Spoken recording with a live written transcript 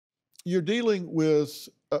you're dealing with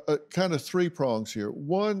a kind of three prongs here.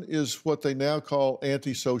 One is what they now call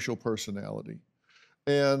antisocial personality.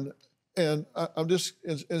 And I'm just,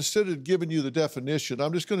 instead of giving you the definition,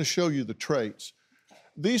 I'm just going to show you the traits.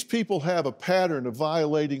 These people have a pattern of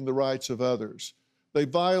violating the rights of others. They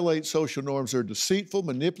violate social norms. They're deceitful,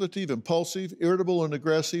 manipulative, impulsive, irritable, and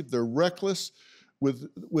aggressive. They're reckless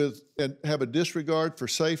and have a disregard for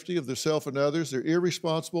safety of themselves and others. They're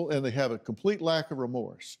irresponsible, and they have a complete lack of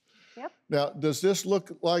remorse. Yep. Now, does this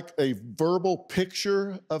look like a verbal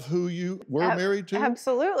picture of who you were married to?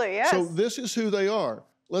 Absolutely, yes. So this is who they are.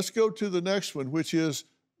 Let's go to the next one, which is,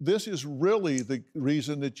 this is really the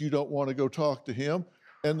reason that you don't want to go talk to him,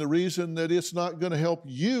 and the reason that it's not going to help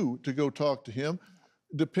you to go talk to him,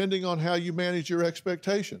 depending on how you manage your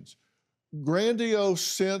expectations. Grandiose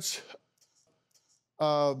sense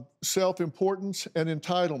of self-importance and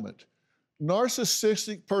entitlement.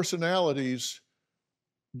 Narcissistic personalities,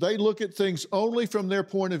 they look at things only from their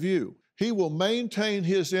point of view. He will maintain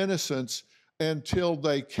his innocence until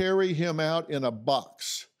they carry him out in a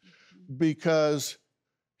box because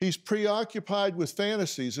he's preoccupied with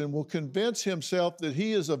fantasies and will convince himself that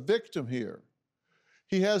he is a victim here.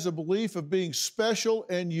 He has a belief of being special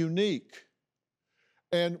and unique.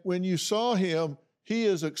 And when you saw him, he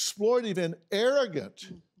is exploitive and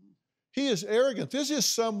arrogant. He is arrogant. This is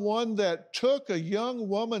someone that took a young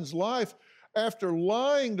woman's life after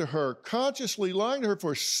lying to her, consciously lying to her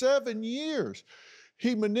for 7 years.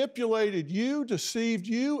 He manipulated you, deceived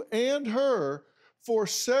you and her for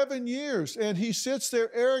 7 years. And he sits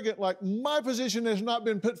there arrogant like, my position has not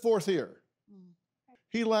been put forth here.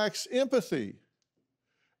 He lacks empathy.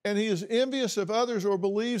 And he is envious of others or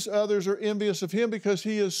believes others are envious of him because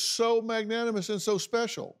he is so magnanimous and so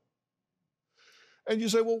special. And you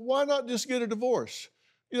say, well, why not just get a divorce?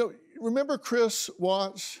 You know, remember Chris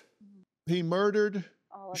Watts? He murdered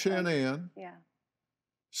Shanann,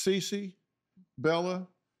 Cece, Bella,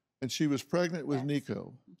 and she was pregnant with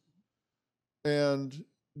Nico. And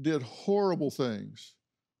did horrible things.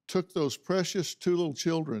 Took those precious 2 little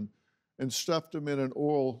children and stuffed them in an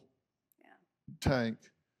oil tank.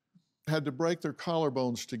 Had to break their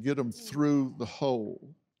collarbones to get them through the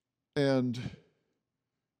hole. And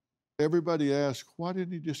everybody asked, why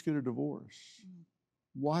didn't he just get a divorce?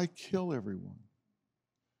 Why kill everyone?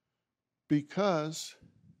 Because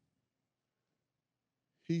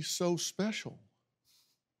he's so special.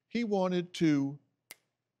 He wanted to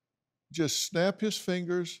just snap his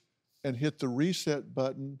fingers and hit the reset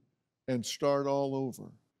button and start all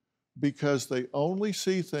over because they only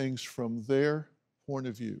see things from their point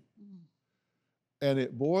of view. And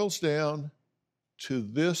it boils down to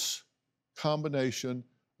this combination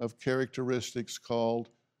of characteristics called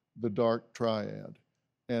the dark triad.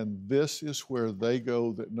 And this is where they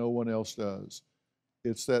go that no one else does.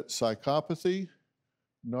 It's that psychopathy,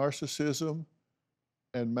 narcissism,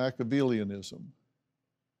 and Machiavellianism.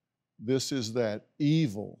 This is that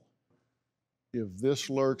evil. If this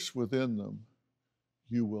lurks within them,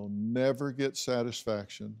 you will never get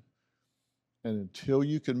satisfaction. And until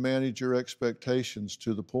you can manage your expectations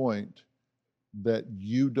to the point that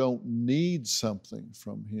you don't need something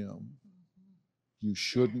from him, you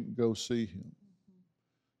shouldn't go see him.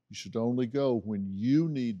 You should only go when you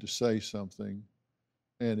need to say something,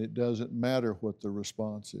 and it doesn't matter what the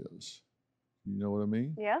response is. You know what I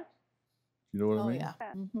mean? Yeah. You know what I mean?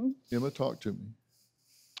 Yeah. Emma, talk to me.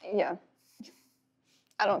 Yeah.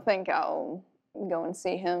 I don't think I'll go and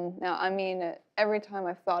see him. Now, I mean, every time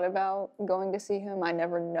I've thought about going to see him, I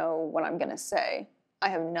never know what I'm going to say. I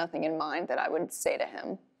have nothing in mind that I would say to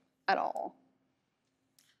him at all.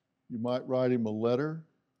 You might write him a letter.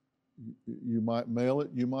 You might mail it.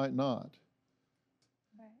 You might not.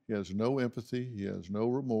 Right. He has no empathy. He has no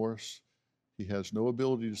remorse. He has no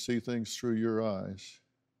ability to see things through your eyes.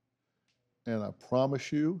 And I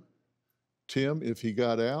promise you, Tim, if he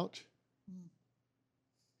got out,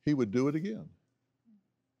 he would do it again.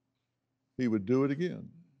 He would do it again.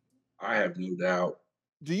 I have no doubt.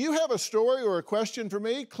 Do you have a story or a question for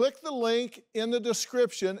me? Click the link in the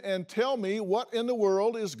description and tell me what in the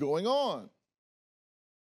world is going on.